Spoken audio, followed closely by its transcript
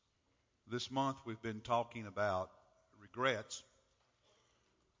This month we've been talking about regrets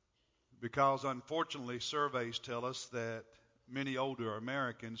because unfortunately surveys tell us that many older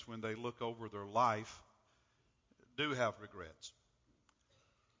Americans, when they look over their life, do have regrets.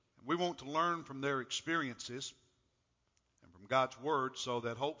 We want to learn from their experiences and from God's Word so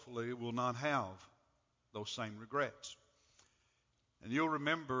that hopefully we'll not have those same regrets. And you'll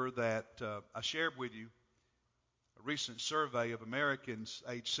remember that I shared with you a recent survey of Americans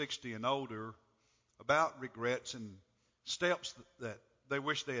age 60 and older about regrets and steps that they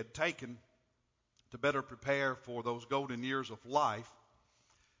wish they had taken to better prepare for those golden years of life.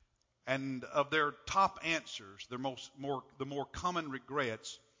 And of their top answers, the more common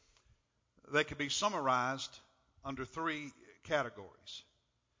regrets, they could be summarized under three categories.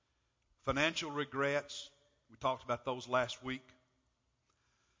 Financial regrets, we talked about those last week.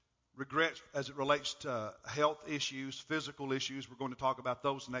 Regrets as it relates to health issues, physical issues, we're going to talk about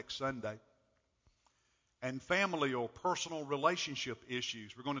those next Sunday. And family or personal relationship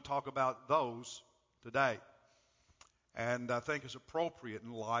issues, we're going to talk about those today. And I think it's appropriate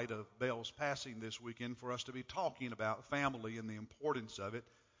in light of Bell's passing this weekend for us to be talking about family and the importance of it,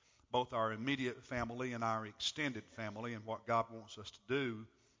 both our immediate family and our extended family, and what God wants us to do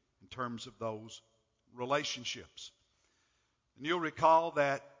in terms of those relationships. And you'll recall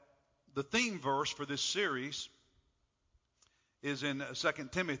that the theme verse for this series is in 2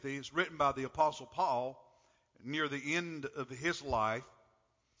 Timothy. It's written by the Apostle Paul near the end of his life,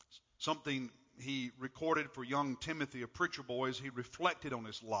 something he recorded for young Timothy, a preacher boy, as he reflected on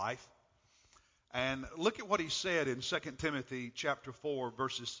his life. And look at what he said in 2 Timothy chapter 4,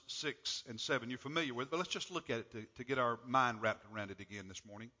 verses 6 and 7. You're familiar with it, but let's just look at it to get our mind wrapped around it again this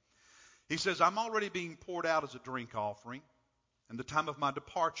morning. He says, I'm already being poured out as a drink offering, and the time of my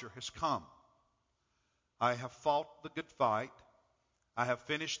departure has come. I have fought the good fight, I have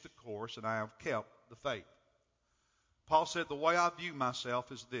finished the course, and I have kept the faith. Paul said, the way I view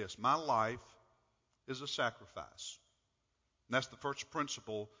myself is this: my life is a sacrifice. And that's the first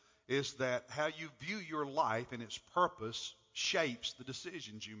principle, is that how you view your life and its purpose shapes the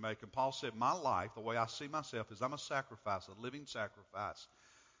decisions you make. And Paul said, my life, the way I see myself, is I'm a sacrifice, a living sacrifice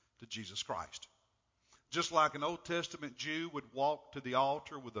to Jesus Christ. Just like an Old Testament Jew would walk to the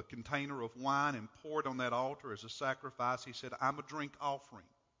altar with a container of wine and pour it on that altar as a sacrifice, he said, I'm a drink offering.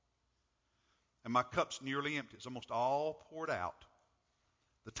 And my cup's nearly empty. It's almost all poured out.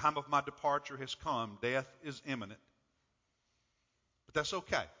 The time of my departure has come. Death is imminent. But that's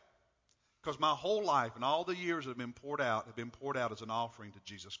okay, because my whole life and all the years that have been poured out as an offering to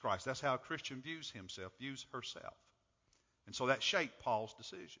Jesus Christ. That's how a Christian views himself, views herself. And so that shaped Paul's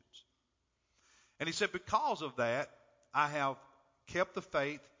decisions. And he said, because of that, I have kept the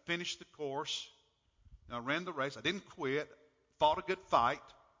faith, finished the course, I ran the race. I didn't quit, fought a good fight,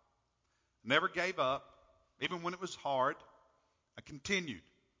 never gave up, even when it was hard. I continued.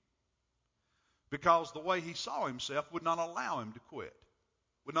 Because the way he saw himself would not allow him to quit,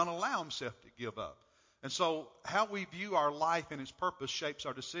 would not allow himself to give up. And so how we view our life and its purpose shapes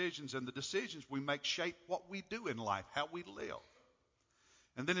our decisions, and the decisions we make shape what we do in life, how we live.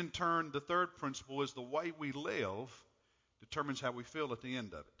 And then in turn, the third principle is the way we live determines how we feel at the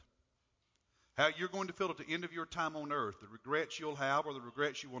end of it. How you're going to feel at the end of your time on earth, the regrets you'll have or the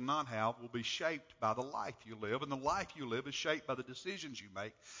regrets you will not have, will be shaped by the life you live. And the life you live is shaped by the decisions you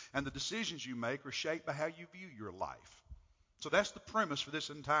make. And the decisions you make are shaped by how you view your life. So that's the premise for this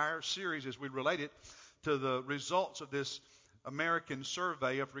entire series as we relate it to the results of this American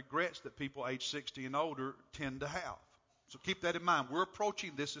survey of regrets that people age 60 and older tend to have. So keep that in mind. We're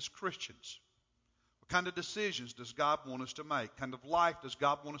approaching this as Christians. What kind of decisions does God want us to make? What kind of life does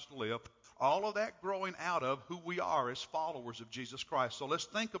God want us to live? All of that growing out of who we are as followers of Jesus Christ. So let's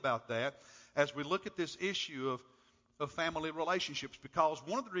think about that as we look at this issue of family relationships, because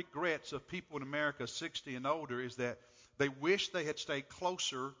one of the regrets of people in America 60 and older is that they wish they had stayed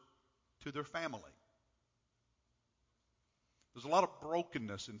closer to their family. There's a lot of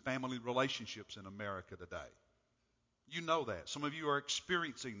brokenness in family relationships in America today. You know that. Some of you are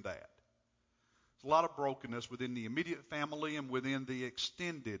experiencing that. There's a lot of brokenness within the immediate family and within the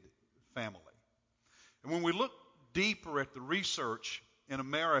extended family. And when we look deeper at the research in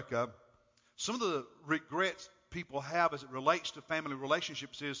America, some of the regrets people have as it relates to family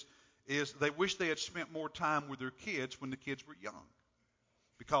relationships is they wish they had spent more time with their kids when the kids were young.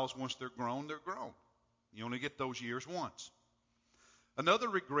 Because once they're grown, they're grown. You only get those years once. Another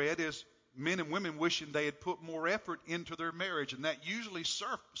regret is men and women wishing they had put more effort into their marriage, and that usually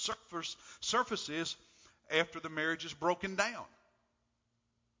surfaces after the marriage is broken down.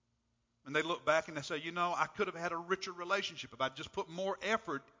 And they look back and they say, I could have had a richer relationship if I just put more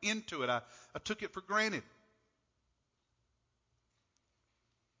effort into it. I took it for granted.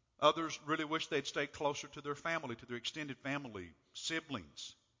 Others really wish they'd stay closer to their family, to their extended family,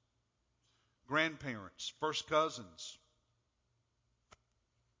 siblings, grandparents, first cousins.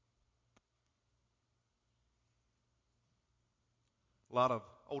 A lot of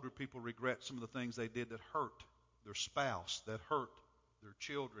older people regret some of the things they did that hurt their spouse, that hurt their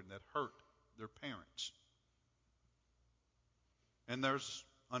children, that hurt their parents. And there's,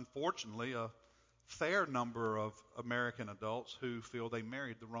 unfortunately, a fair number of American adults who feel they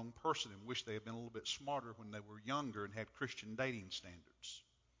married the wrong person and wish they had been a little bit smarter when they were younger and had Christian dating standards.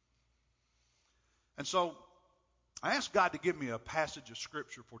 And so I asked God to give me a passage of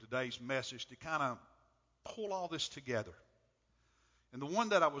Scripture for today's message to kind of pull all this together. And the one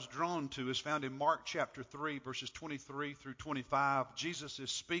that I was drawn to is found in Mark chapter 3, verses 23 through 25. Jesus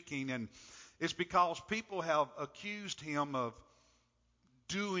is speaking, and it's because people have accused him of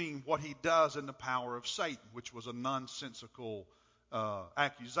doing what he does in the power of Satan, which was a nonsensical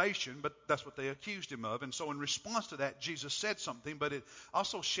accusation, but that's what they accused him of. And so in response to that, Jesus said something, but it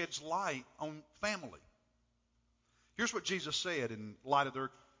also sheds light on family. Here's what Jesus said in light of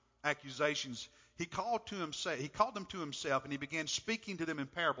their accusations. He called them to himself, and he began speaking to them in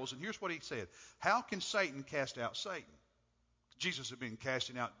parables. And here's what he said. How can Satan cast out Satan? Jesus had been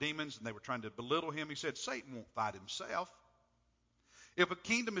casting out demons, and they were trying to belittle him. He said, Satan won't fight himself. If a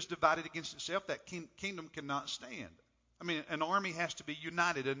kingdom is divided against itself, that kingdom cannot stand. I mean, an army has to be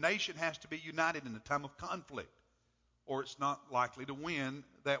united. A nation has to be united in a time of conflict, or it's not likely to win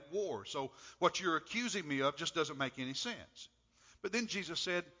that war. So what you're accusing me of just doesn't make any sense. But then Jesus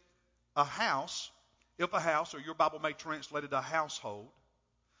said, if a house, or your Bible may translate it a household,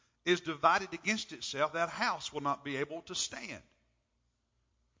 is divided against itself, that house will not be able to stand.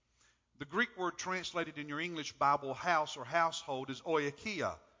 The Greek word translated in your English Bible house or household is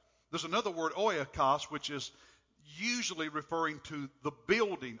oikoia. There's another word, oikos, which is usually referring to the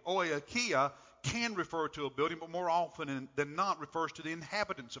building. Oikoia can refer to a building, but more often than not refers to the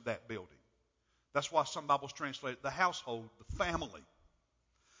inhabitants of that building. That's why some Bibles translate it the household, the family.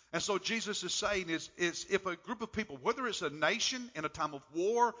 And so Jesus is saying is if a group of people, whether it's a nation in a time of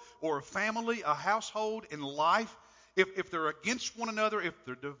war or a family, a household in life, if they're against one another, if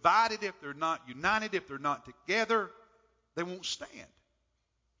they're divided, if they're not united, if they're not together, they won't stand.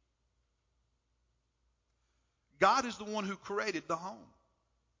 God is the one who created the home.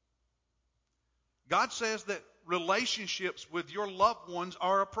 God says that relationships with your loved ones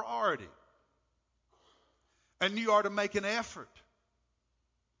are a priority. And you are to make an effort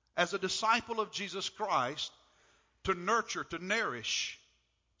as a disciple of Jesus Christ to nurture, to nourish,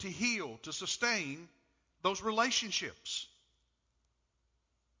 to heal, to sustain those relationships.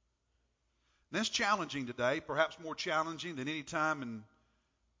 And that's challenging today, perhaps more challenging than any time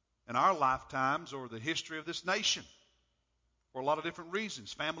in our lifetimes or the history of this nation for a lot of different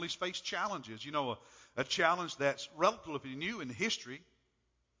reasons. Families face challenges. A challenge that's relatively new in history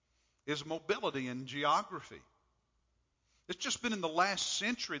is mobility and geography. It's just been in the last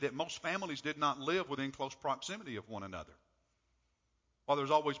century that most families did not live within close proximity of one another. While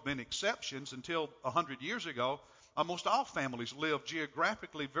there's always been exceptions, until 100 years ago, almost all families lived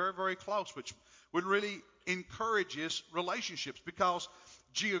geographically very, very close, which really encourages relationships because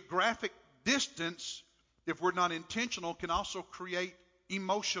geographic distance, if we're not intentional, can also create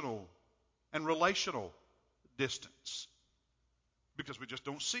emotional and relational distance because we just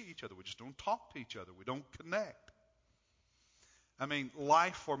don't see each other. We just don't talk to each other. We don't connect. I mean,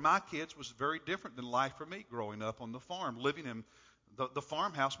 life for my kids was very different than life for me growing up on the farm, living in the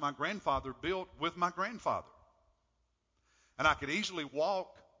farmhouse my grandfather built with my grandfather. And I could easily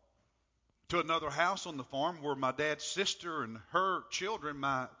walk to another house on the farm where my dad's sister and her children,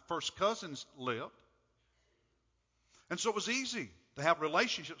 my first cousins, lived. And so it was easy to have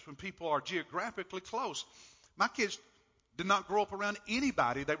relationships when people are geographically close. My kids did not grow up around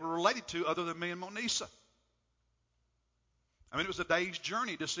anybody they were related to other than me and Monisa. I mean, it was a day's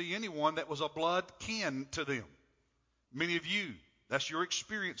journey to see anyone that was a blood kin to them. Many of you, that's your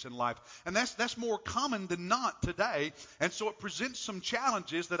experience in life. And that's more common than not today. And so it presents some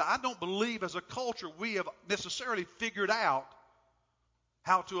challenges that I don't believe as a culture we have necessarily figured out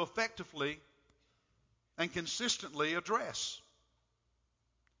how to effectively and consistently address.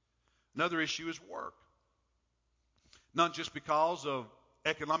 Another issue is work. Not just because of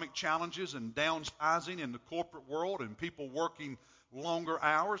economic challenges and downsizing in the corporate world and people working longer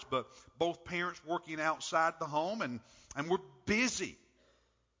hours, but both parents working outside the home, and we're busy.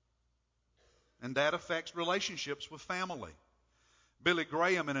 And that affects relationships with family. Billy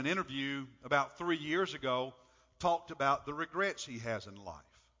Graham, in an interview about 3 years ago, talked about the regrets he has in life.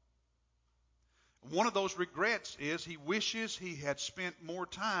 One of those regrets is he wishes he had spent more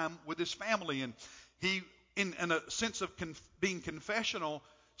time with his family. And he, in a sense of being confessional,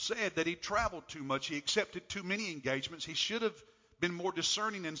 said that he traveled too much. He accepted too many engagements. He should have been more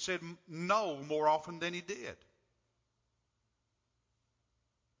discerning and said no more often than he did.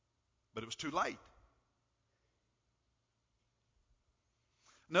 But it was too late.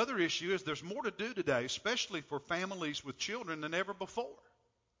 Another issue is there's more to do today, especially for families with children, than ever before.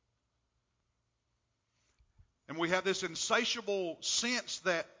 And we have this insatiable sense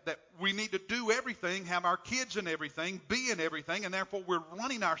that we need to do everything, have our kids in everything, be in everything, and therefore we're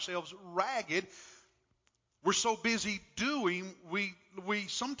running ourselves ragged. We're so busy doing, we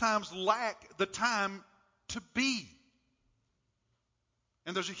sometimes lack the time to be.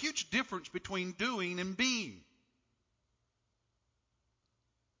 And there's a huge difference between doing and being.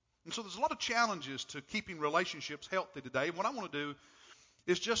 And so there's a lot of challenges to keeping relationships healthy today. And what I want to do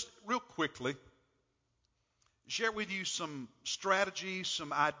is just real quickly share with you some strategies,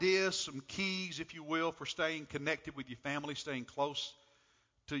 some ideas, some keys, if you will, for staying connected with your family, staying close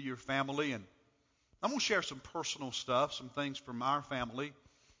to your family. And I'm going to share some personal stuff, some things from our family.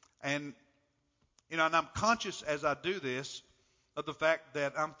 And, and I'm conscious as I do this of the fact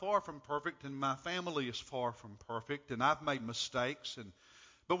that I'm far from perfect and my family is far from perfect and I've made mistakes.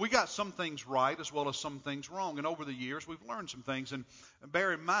 But we got some things right as well as some things wrong. And over the years, we've learned some things. And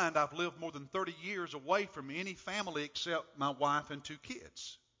bear in mind, I've lived more than 30 years away from any family except my wife and 2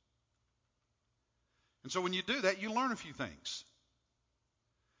 kids. And so when you do that, you learn a few things.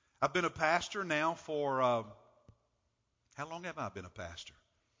 I've been a pastor now for, how long have I been a pastor?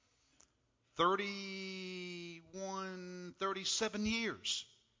 37 years.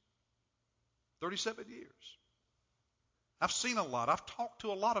 37 years. I've seen a lot. I've talked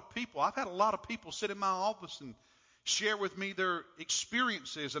to a lot of people. I've had a lot of people sit in my office and share with me their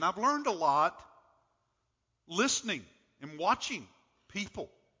experiences. And I've learned a lot listening and watching people.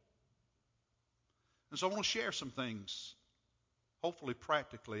 And so I want to share some things, hopefully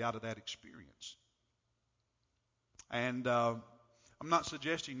practically, out of that experience. And I'm not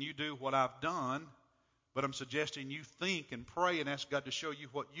suggesting you do what I've done, but I'm suggesting you think and pray and ask God to show you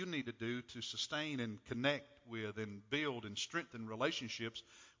what you need to do to sustain and connect with and build and strengthen relationships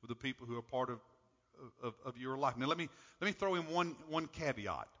with the people who are part of your life. Now let me throw in one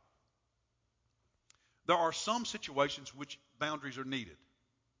caveat. There are some situations which boundaries are needed.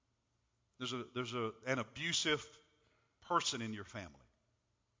 There's an abusive person in your family.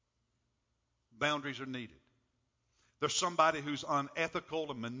 Boundaries are needed. There's somebody who's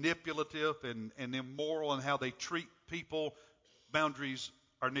unethical and manipulative and immoral in how they treat people. Boundaries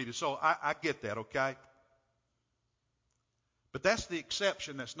are needed. So I get that, okay? But that's the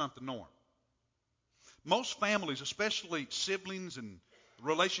exception. That's not the norm. Most families, especially siblings and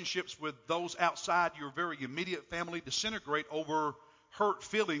relationships with those outside your very immediate family, disintegrate over hurt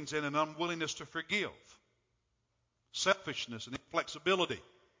feelings and an unwillingness to forgive, selfishness and inflexibility,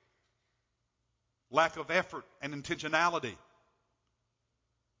 lack of effort and intentionality.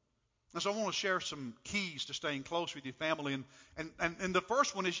 And so I want to share some keys to staying close with your family. And the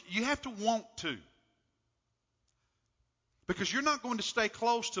first one is you have to want to. Because you're not going to stay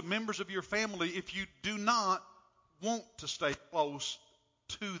close to members of your family if you do not want to stay close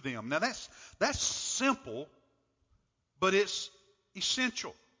to them. Now that's simple, but it's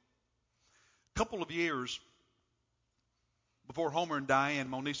essential. A couple of years before Homer and Diane,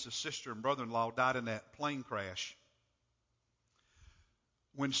 Monisa's sister and brother-in-law, died in that plane crash,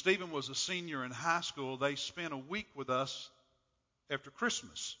 when Stephen was a senior in high school, they spent a week with us after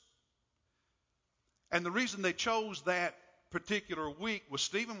Christmas. And the reason they chose that particular week was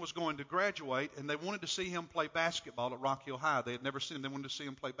Stephen was going to graduate, and they wanted to see him play basketball at Rock Hill High. They had never seen him. They wanted to see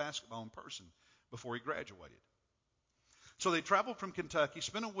him play basketball in person before he graduated. So they traveled from Kentucky,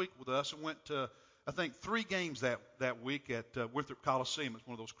 spent a week with us, and went to, I think, 3 games that week at Winthrop Coliseum. It's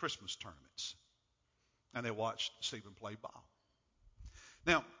one of those Christmas tournaments. And they watched Stephen play ball.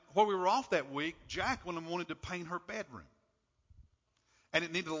 Now, while we were off that week, Jacqueline wanted to paint her bedroom. And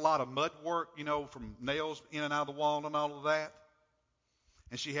it needed a lot of mud work, from nails in and out of the wall and all of that.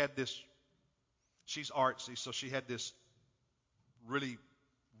 And she had this, she's artsy, so she had this really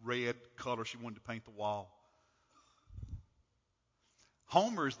red color she wanted to paint the wall.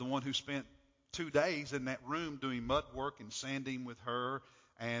 Homer is the one who spent 2 days in that room doing mud work and sanding with her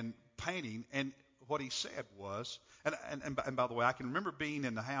and painting. And what he said was, and by the way, I can remember being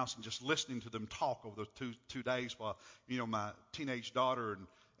in the house and just listening to them talk over those two days while, my teenage daughter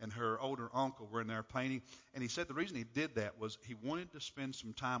and her older uncle were in there painting. And he said the reason he did that was he wanted to spend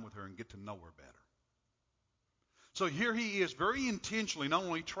some time with her and get to know her better. So here he is very intentionally not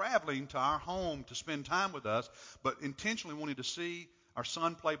only traveling to our home to spend time with us, but intentionally wanting to see our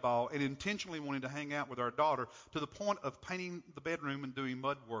son play ball and intentionally wanting to hang out with our daughter to the point of painting the bedroom and doing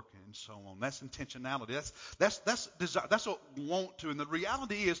mud work and so on. That's intentionality. That's desire. That's what we want to. And the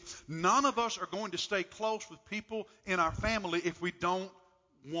reality is none of us are going to stay close with people in our family if we don't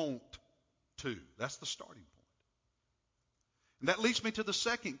want to. That's the starting point. And that leads me to the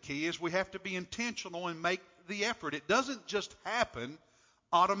second key is we have to be intentional and make the effort. It doesn't just happen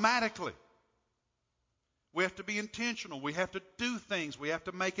automatically. We have to be intentional. We have to do things. We have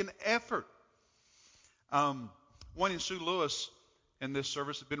to make an effort. Wayne and Sue Lewis in this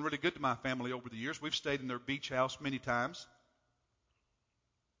service have been really good to my family over the years. We've stayed in their beach house many times.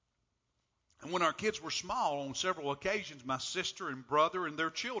 And when our kids were small, on several occasions, my sister and brother and their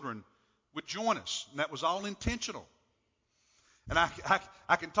children would join us. And that was all intentional. And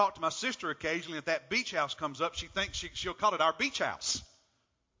I can talk to my sister occasionally. If that beach house comes up, she thinks she'll call it our beach house.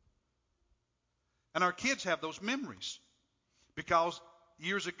 And our kids have those memories because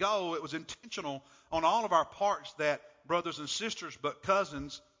years ago it was intentional on all of our parts that brothers and sisters but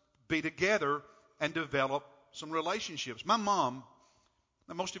cousins be together and develop some relationships. My mom,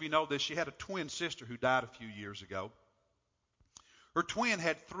 now most of you know this, she had a twin sister who died a few years ago. Her twin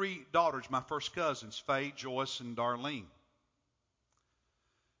had 3 daughters, my first cousins, Faye, Joyce, and Darlene.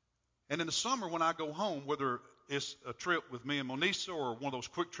 And in the summer when I go home, whether it's a trip with me and Monisa or one of those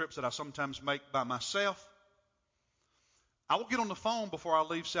quick trips that I sometimes make by myself, I will get on the phone before I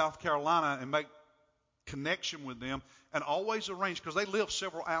leave South Carolina and make connection with them and always arrange, because they live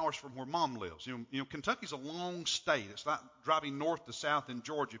several hours from where Mom lives. You know, Kentucky's a long state. It's not driving north to south in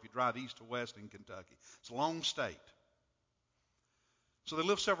Georgia if you drive east to west in Kentucky. It's a long state. So they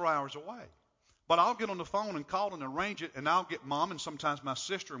live several hours away. But I'll get on the phone and call and arrange it, and I'll get Mom and sometimes my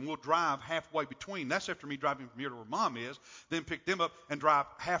sister, and we'll drive halfway between. That's after me driving from here to where Mom is, then pick them up and drive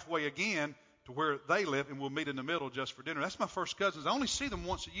halfway again to where they live, and we'll meet in the middle just for dinner. That's my first cousins. I only see them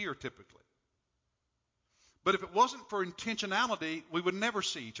once a year typically. But if it wasn't for intentionality, we would never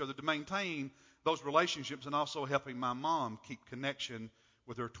see each other to maintain those relationships and also helping my mom keep connection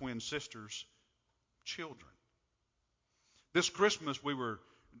with her twin sister's children. This Christmas, we were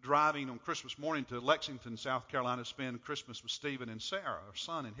driving on Christmas morning to Lexington, South Carolina, to spend Christmas with Stephen and Sarah, our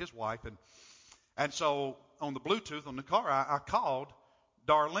son and his wife. And so on the Bluetooth on the car, I called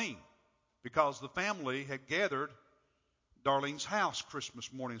Darlene because the family had gathered Darlene's house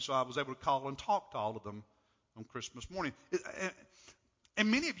Christmas morning. So I was able to call and talk to all of them on Christmas morning.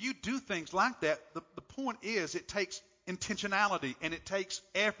 And many of you do things like that. The point is it takes intentionality and it takes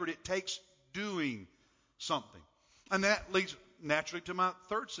effort. It takes doing something. And that leads naturally to my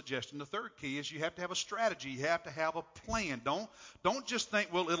third suggestion. The third key is you have to have a strategy. You have to have a plan. Don't just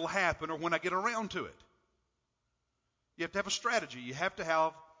think, well, it'll happen or when I get around to it. You have to have a strategy. You have to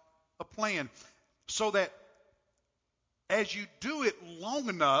have a plan so that as you do it long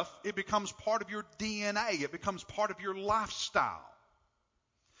enough, it becomes part of your DNA. It becomes part of your lifestyle.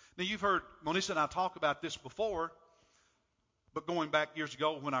 Now, you've heard Monisa and I talk about this before, but going back years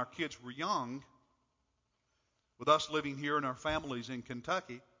ago when our kids were young, with us living here and our families in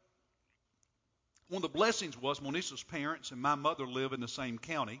Kentucky, one of the blessings was Monisa's parents and my mother live in the same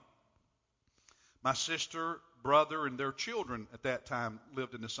county. My sister, brother, and their children at that time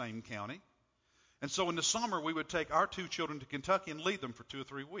lived in the same county. And so in the summer, we would take our 2 children to Kentucky and leave them for 2 or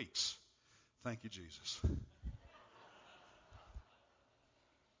 3 weeks. Thank you, Jesus.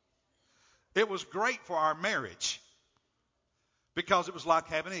 It was great for our marriage because it was like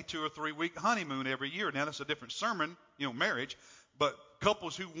having a 2 or 3 week honeymoon every year. Now, that's a different sermon, marriage, but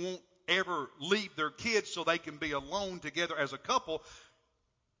couples who won't ever leave their kids so they can be alone together as a couple,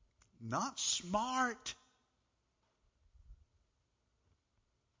 not smart.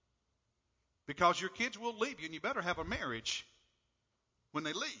 Because your kids will leave you, and you better have a marriage when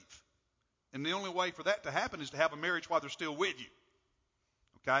they leave. And the only way for that to happen is to have a marriage while they're still with you.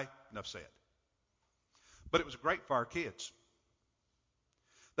 Okay? Enough said. But it was great for our kids.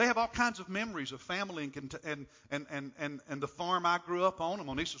 They have all kinds of memories of family and the farm I grew up on, and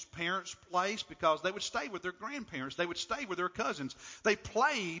Monisa's parents' place, because they would stay with their grandparents. They would stay with their cousins. They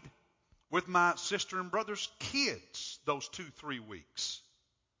played with my sister and brother's kids those 2-3 weeks.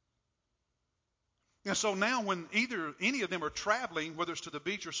 And so now when any of them are traveling, whether it's to the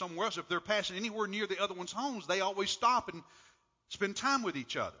beach or somewhere else, if they're passing anywhere near the other one's homes, they always stop and spend time with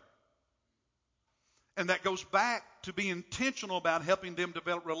each other. And that goes back to being intentional about helping them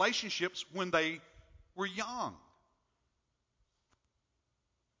develop relationships when they were young.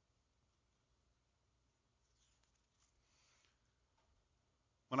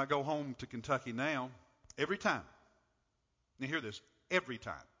 When I go home to Kentucky now, every time, now hear this, every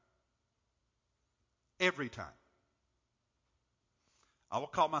time, I will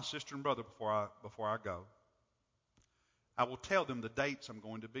call my sister and brother before I go. I will tell them the dates I'm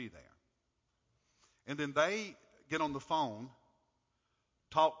going to be there. And then they get on the phone,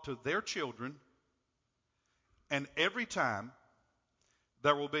 talk to their children, and every time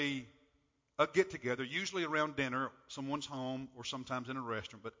there will be a get-together, usually around dinner, someone's home, or sometimes in a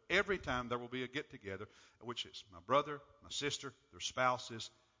restaurant, but every time there will be a get-together, which is my brother, my sister, their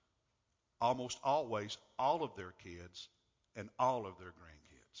spouses, almost always all of their kids, and all of their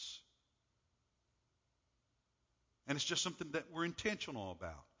grandkids. And it's just something that we're intentional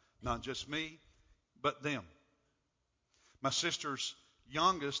about. Not just me, but them. My sister's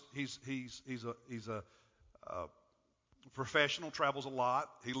youngest, he's a professional, travels a lot.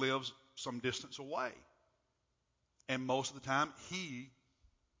 He lives some distance away. And most of the time, he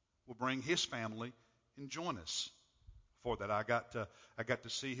will bring his family and join us for that. I got to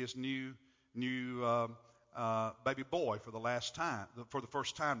see his new baby boy for the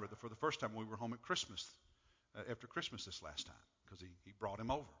first time we were home at Christmas, after Christmas this last time, because he brought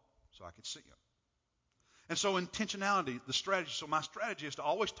him over so I could see him. And so intentionality, the strategy. So my strategy is to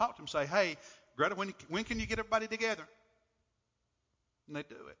always talk to him, say, hey, Greta, when can you get everybody together? And they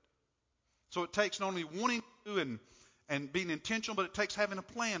do it. So it takes not only wanting to and being intentional, but it takes having a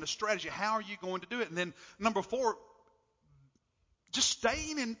plan, a strategy. How are you going to do it? And then number 4, just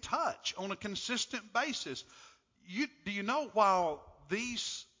staying in touch on a consistent basis. Do you know while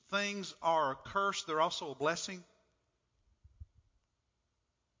these things are a curse, they're also a blessing?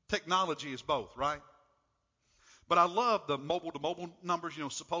 Technology is both, right? But I love the mobile-to-mobile numbers,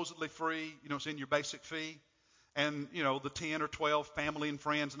 supposedly free, it's in your basic fee. And, the 10 or 12 family and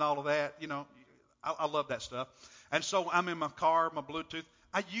friends and all of that, I love that stuff. And so I'm in my car, my Bluetooth,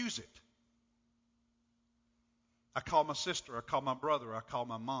 I use it. I call my sister, I call my brother, I call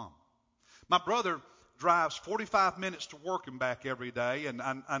my mom. My brother drives 45 minutes to work and back every day, and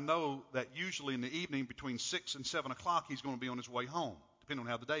I know that usually in the evening between 6 and 7 o'clock he's going to be on his way home, depending on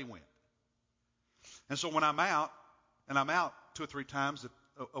how the day went. And so when I'm out, and I'm out 2 or 3 times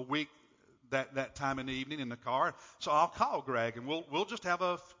a week, that time in the evening in the car, so I'll call Greg, and we'll just have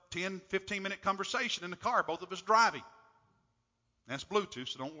a 10, 15-minute conversation in the car, both of us driving. That's Bluetooth,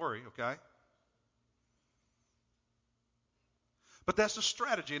 so don't worry, okay? But that's a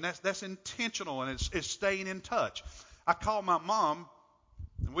strategy, and that's intentional, and it's staying in touch. I call my mom,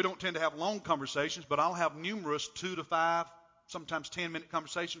 and we don't tend to have long conversations, but I'll have numerous 2 to 5, sometimes 10-minute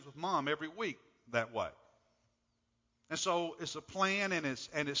conversations with Mom every week that way. And so it's a plan, and it's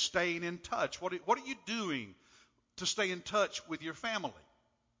staying in touch. What are you doing to stay in touch with your family?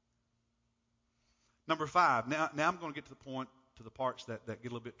 Number 5. Now I'm going to get to the parts that get a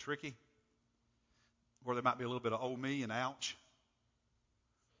little bit tricky, where there might be a little bit of oh me and ouch.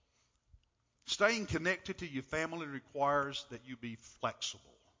 Staying connected to your family requires that you be flexible.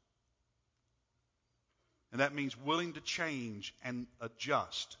 And that means willing to change and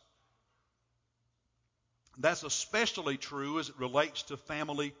adjust. That's especially true as it relates to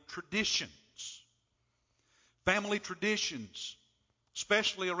family traditions. Family traditions,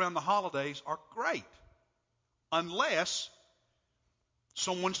 especially around the holidays, are great unless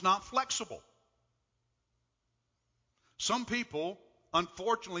someone's not flexible. Some people,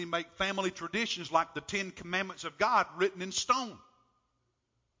 unfortunately, make family traditions like the 10 Commandments of God written in stone.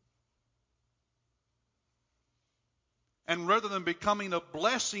 And rather than becoming a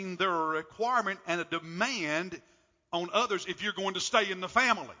blessing, they're a requirement and a demand on others if you're going to stay in the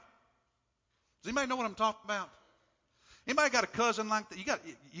family. Does anybody know what I'm talking about? Anybody got a cousin like that?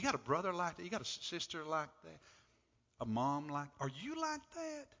 You got a brother like that? You got a sister like that? A mom like that? Are you like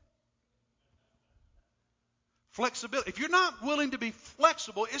that? Flexibility. If you're not willing to be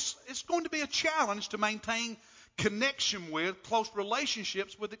flexible, it's going to be a challenge to maintain connection with, close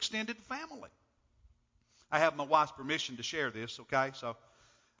relationships with extended family. I have my wife's permission to share this, okay? So,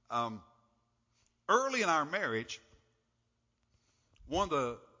 early in our marriage, one of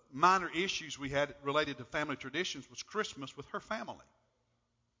the minor issues we had related to family traditions was Christmas with her family.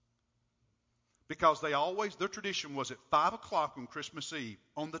 Because their tradition was at 5 o'clock on Christmas Eve,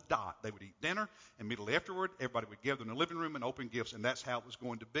 on the dot. They would eat dinner, and immediately afterward, everybody would gather in the living room and open gifts, and that's how it was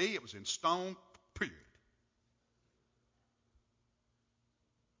going to be. It was in stone, period.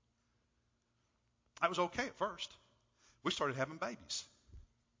 That was okay at first. We started having babies.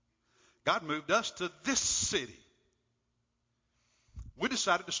 God moved us to this city. We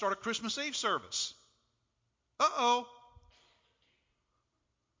decided to start a Christmas Eve service. Uh-oh.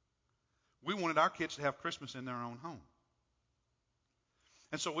 We wanted our kids to have Christmas in their own home.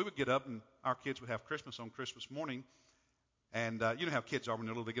 And so we would get up, and our kids would have Christmas on Christmas morning. And you know how kids are when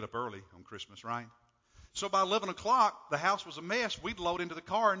they're little, they get up early on Christmas, right? So by 11 o'clock, the house was a mess. We'd load into the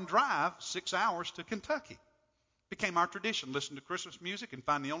car and drive 6 hours to Kentucky. Became our tradition, listen to Christmas music and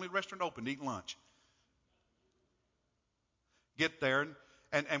find the only restaurant open to eat lunch. Get there,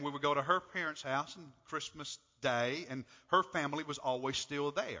 and we would go to her parents' house on Christmas Day, and her family was always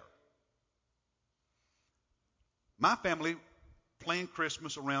still there. My family planned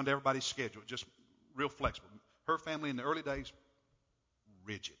Christmas around everybody's schedule, just real flexible. Her family in the early days,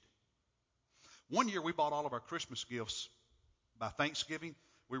 rigid. One year we bought all of our Christmas gifts by Thanksgiving.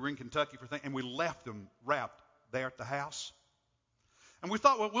 We were in Kentucky for Thanksgiving, and we left them wrapped there at the house. And we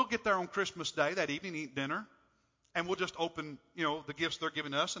thought, well, we'll get there on Christmas Day that evening, eat dinner, and we'll just open, the gifts they're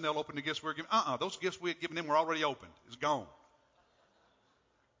giving us, and they'll open the gifts we're giving. Those gifts we had given them were already opened. It's gone.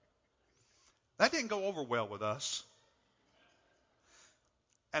 That didn't go over well with us.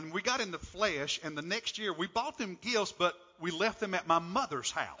 And we got in the flesh, and the next year we bought them gifts, but we left them at my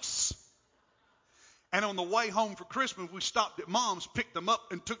mother's house. And on the way home for Christmas, we stopped at Mom's, picked them up,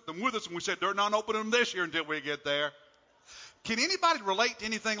 and took them with us, and we said, they're not opening them this year until we get there. Can anybody relate to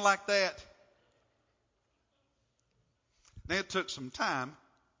anything like that? Now, it took some time,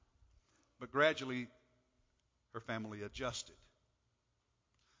 but gradually her family adjusted.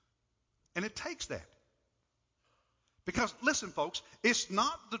 And it takes that. Because, listen, folks, it's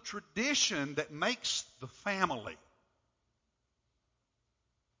not the tradition that makes the family.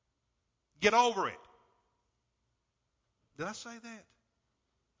 Get over it. Did I say that?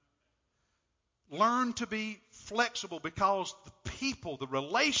 Learn to be flexible because the people, the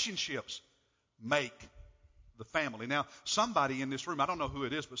relationships make the family. Now, somebody in this room, I don't know who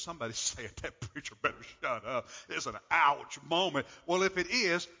it is, but somebody's saying, that preacher better shut up. It's an ouch moment. Well, if it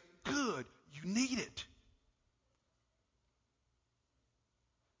is, good. You need it.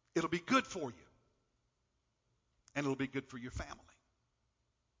 It'll be good for you. And it'll be good for your family.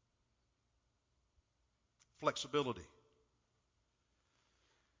 Flexibility.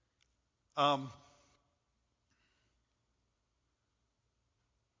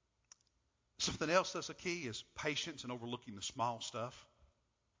 Something else that's a key is patience and overlooking the small stuff.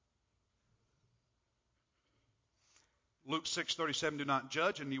 Luke 6:37, do not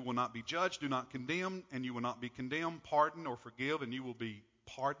judge, and you will not be judged. Do not condemn, and you will not be condemned. Pardon or forgive, and you will be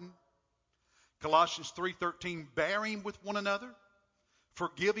pardoned. Colossians 3:13, bearing with one another,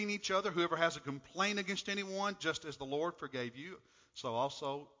 forgiving each other. Whoever has a complaint against anyone, just as the Lord forgave you, so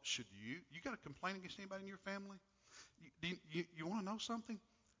also should you. You got a complaint against anybody in your family? You want to know something?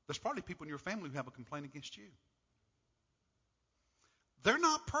 There's probably people in your family who have a complaint against you. They're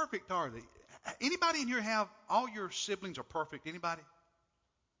not perfect, are they? Anybody in here have, all your siblings are perfect? Anybody?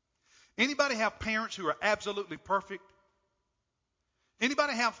 Anybody have parents who are absolutely perfect?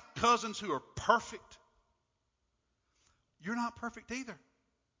 Anybody have cousins who are perfect? You're not perfect either.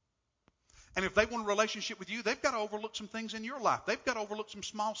 And if they want a relationship with you, they've got to overlook some things in your life. They've got to overlook some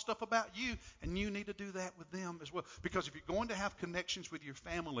small stuff about you, and you need to do that with them as well. Because if you're going to have connections with your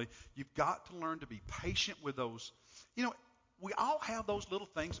family, you've got to learn to be patient with those. We all have those little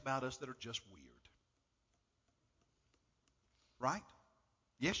things about us that are just weird. Right?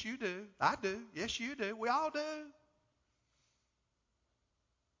 Yes, you do. I do. Yes, you do. We all do.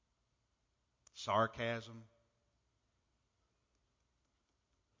 Sarcasm.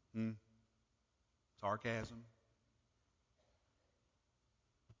 Sarcasm.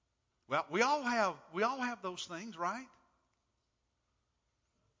 Well, we all have those things, right?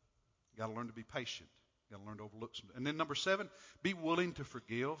 You got to learn to be patient. You got to learn to overlook some. And then number 7, be willing to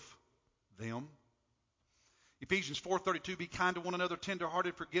forgive them. Ephesians 4:32, be kind to one another,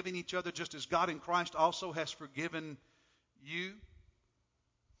 tenderhearted, forgiving each other, just as God in Christ also has forgiven you.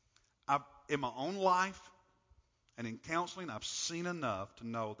 In my own life and in counseling, I've seen enough to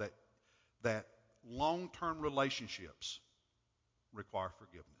know that long-term relationships require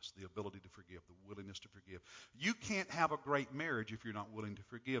forgiveness, the ability to forgive, the willingness to forgive. You can't have a great marriage if you're not willing to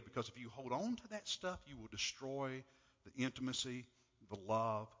forgive, because if you hold on to that stuff, you will destroy the intimacy, the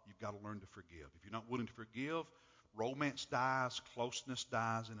love. You've got to learn to forgive. If you're not willing to forgive, romance dies, closeness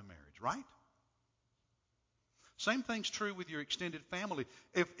dies in a marriage, right? Same thing's true with your extended family.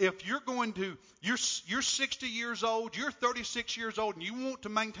 If you're you're 60 years old, you're 36 years old, and you want to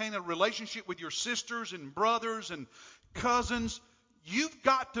maintain a relationship with your sisters and brothers and cousins, you've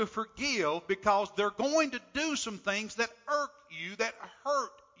got to forgive, because they're going to do some things that irk you, that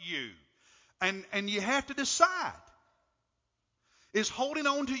hurt you. And you have to decide. Is holding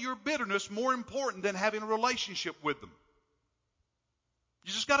on to your bitterness more important than having a relationship with them?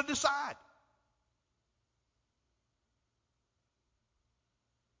 You just got to decide.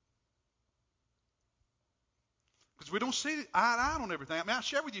 we don't see eye to eye on everything. I mean, I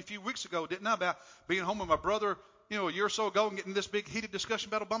shared with you a few weeks ago, didn't I, about being home with my brother, a year or so ago and getting this big heated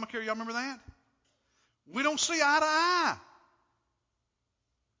discussion about Obamacare. Y'all remember that? We don't see eye to eye.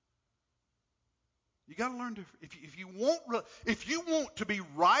 You got to learn to, if you want to be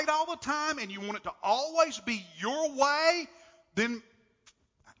right all the time and you want it to always be your way, then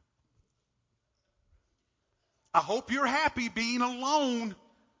I hope you're happy being alone.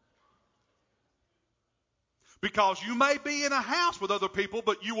 Because you may be in a house with other people,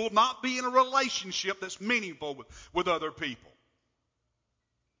 but you will not be in a relationship that's meaningful with other people.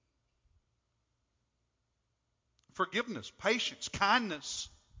 Forgiveness, patience, kindness.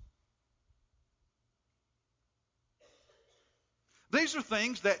 These are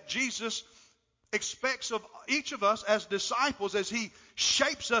things that Jesus expects of each of us as disciples as he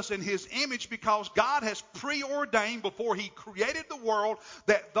shapes us in his image, because God has preordained before he created the world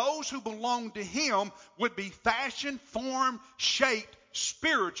that those who belong to him would be fashioned, formed, shaped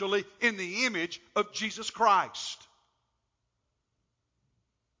spiritually in the image of Jesus Christ.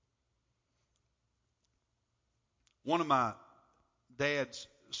 One of my dad's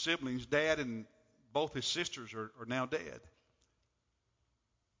siblings, dad and both his sisters are now dead.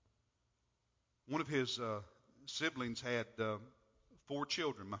 One of his siblings had 4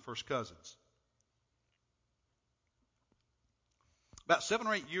 children, my first cousins. About 7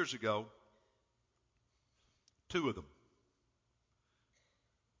 or 8 years ago, 2 of them,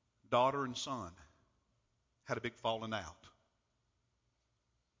 daughter and son, had a big falling out.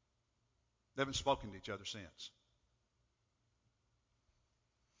 They haven't spoken to each other since.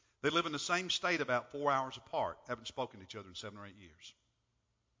 They live in the same state about 4 hours apart, haven't spoken to each other in 7 or 8 years.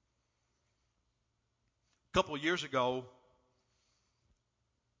 A couple of years ago,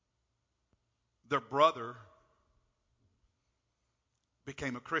 their brother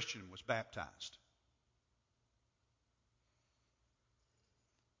became a Christian, was baptized.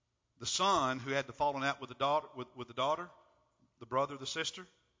 The son who had the falling out with the daughter, the brother, the sister,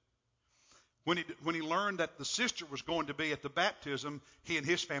 when he learned that the sister was going to be at the baptism, he and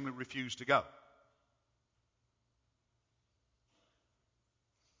his family refused to go.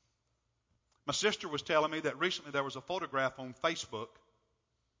 My sister was telling me that recently there was a photograph on Facebook,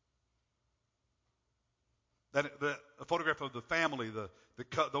 a photograph of the family,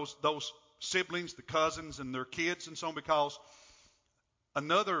 those siblings, the cousins, and their kids, and so on, because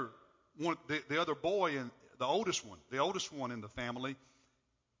another one, the other boy and the oldest one in the family,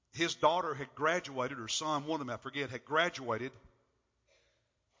 his daughter had graduated, or son, one of them I forget, had graduated,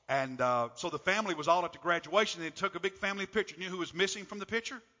 and so the family was all at the graduation. They took a big family picture. You know who was missing from the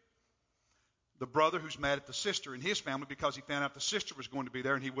picture? The brother who's mad at the sister and his family because he found out the sister was going to be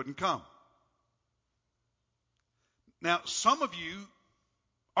there and he wouldn't come. Now, some of you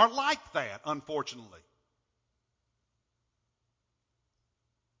are like that, unfortunately.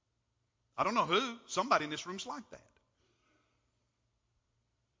 I don't know who. Somebody in this room is like that.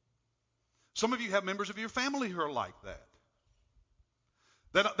 Some of you have members of your family who are like that.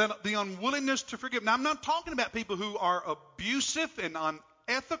 That the unwillingness to forgive. Now, I'm not talking about people who are abusive and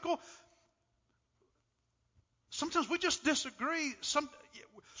unethical. Sometimes we just disagree.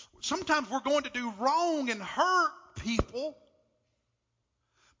 Sometimes we're going to do wrong and hurt people.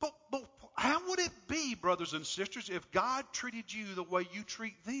 But how would it be, brothers and sisters, if God treated you the way you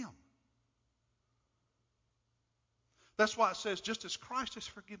treat them? That's why it says, just as Christ has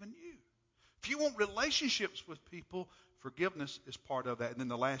forgiven you. If you want relationships with people, forgiveness is part of that. And then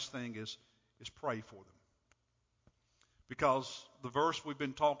the last thing is pray for them. Because the verse we've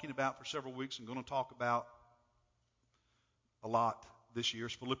been talking about for several weeks and going to talk about a lot this year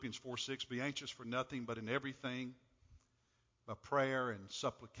is Philippians 4:6. Be anxious for nothing, but in everything, by prayer and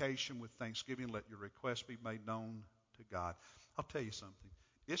supplication with thanksgiving, let your requests be made known to God. I'll tell you something.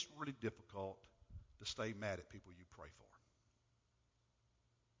 It's really difficult to stay mad at people you pray for.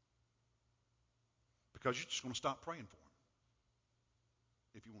 Because you're just going to stop praying for them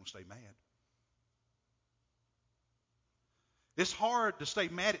if you want to stay mad. It's hard to stay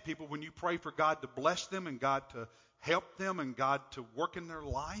mad at people when you pray for God to bless them and God to help them and God to work in their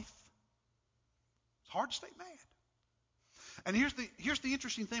life. It's hard to stay mad. And here's the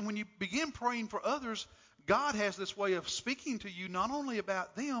interesting thing. When you begin praying for others, God has this way of speaking to you not only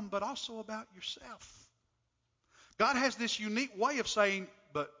about them, but also about yourself. God has this unique way of saying,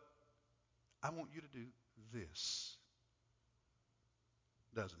 but I want you to do this.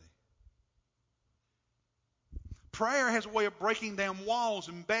 Doesn't he? Prayer has a way of breaking down walls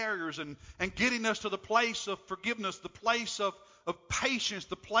and barriers and getting us to the place of forgiveness, the place of patience,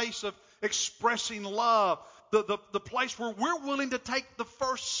 the place of expressing love, the place where we're willing to take the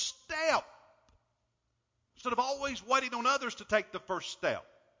first step instead of always waiting on others to take the first step.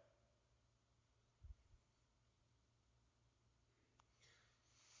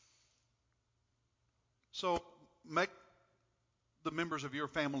 So make the members of your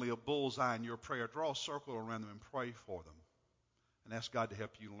family a bullseye in your prayer. Draw a circle around them and pray for them. And ask God to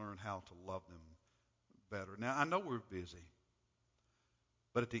help you learn how to love them better. Now, I know we're busy,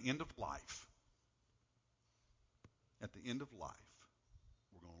 but at the end of life,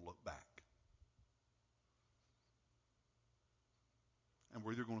 we're going to look back. And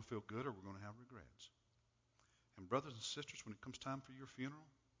we're either going to feel good or we're going to have regrets. And brothers and sisters, when it comes time for your funeral,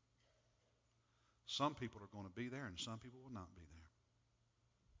 some people are going to be there and some people will not be there.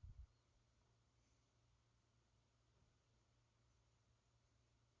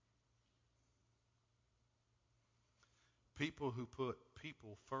 People who put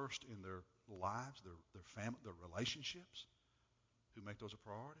people first in their lives, their family, their relationships, who make those a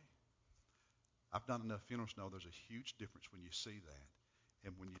priority. I've done enough funerals to know there's a huge difference when you see that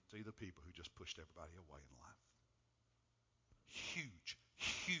and when you see the people who just pushed everybody away in life. Huge,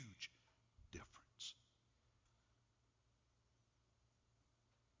 huge difference.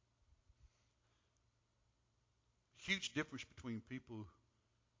 Huge difference between people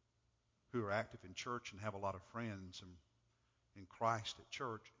who are active in church and have a lot of friends and in Christ at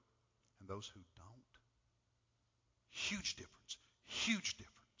church and those who don't. Huge difference. Huge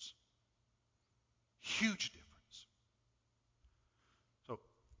difference. Huge difference. So,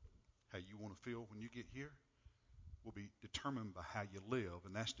 how you want to feel when you get here will be determined by how you live,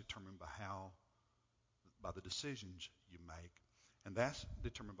 and that's determined by the decisions you make. And that's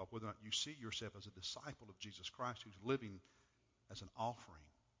determined by whether or not you see yourself as a disciple of Jesus Christ who's living as an offering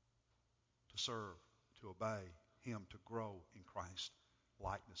to serve, to obey Him, to grow in Christ's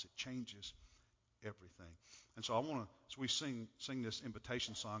likeness. It changes everything. And so I want to, as we sing this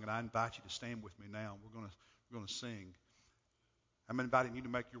invitation song, and I invite you to stand with me now. We're going to sing. I'm inviting you to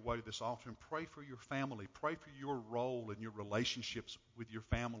make your way to this altar and pray for your family. Pray for your role in your relationships with your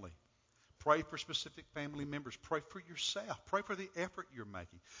family. Pray for specific family members. Pray for yourself. Pray for the effort you're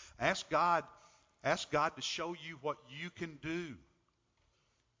making. Ask God to show you what you can do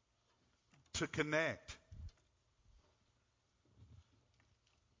to connect.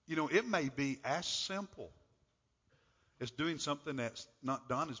 You know, it may be as simple as doing something that's not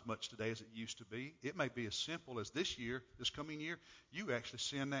done as much today as it used to be. It may be as simple as this coming year, you actually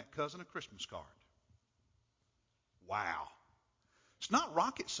send that cousin a Christmas card. Wow. It's not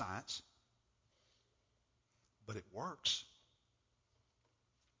rocket science, but it works.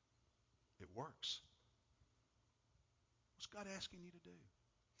 It works. What's God asking you to do?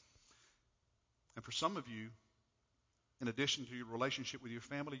 And for some of you, in addition to your relationship with your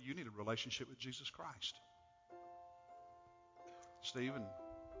family, you need a relationship with Jesus Christ. Steve and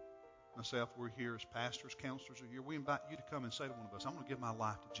myself, we're here as pastors, counselors are here. We invite you to come and say to one of us, I'm going to give my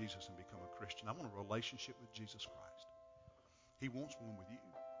life to Jesus and become a Christian. I want a relationship with Jesus Christ. He wants one with you.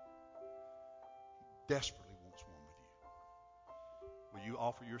 He desperately wants one with you. Will you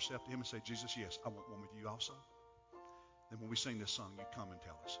offer yourself to Him and say, Jesus, yes, I want one with you also? Then when we sing this song, you come and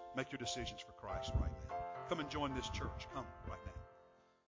tell us. Make your decisions for Christ right now. Come and join this church. Come right now.